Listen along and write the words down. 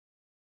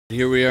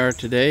Here we are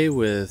today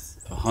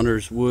with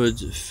Hunter's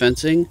Woods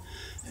Fencing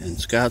and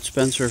Scott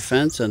Spencer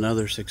Fence,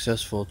 another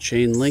successful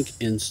chain link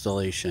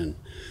installation.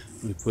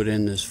 We put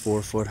in this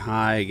 4-foot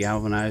high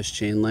galvanized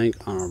chain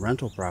link on a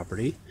rental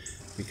property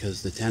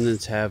because the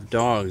tenants have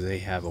dogs. They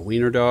have a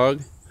wiener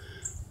dog,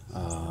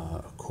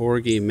 a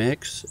corgi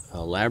mix, a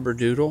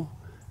labradoodle,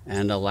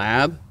 and a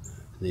lab.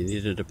 They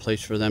needed a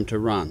place for them to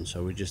run,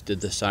 so we just did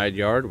the side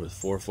yard with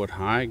 4-foot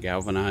high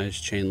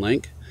galvanized chain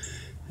link.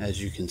 As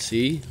you can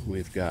see,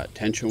 we've got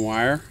tension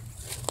wire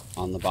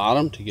on the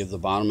bottom to give the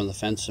bottom of the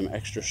fence some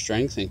extra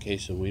strength in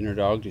case a wiener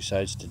dog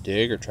decides to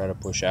dig or try to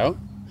push out.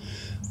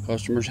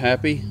 Customer's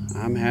happy,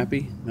 I'm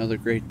happy. Another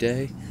great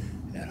day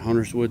at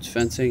Hunter's Woods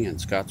Fencing and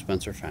Scott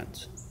Spencer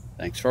Fence.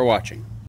 Thanks for watching.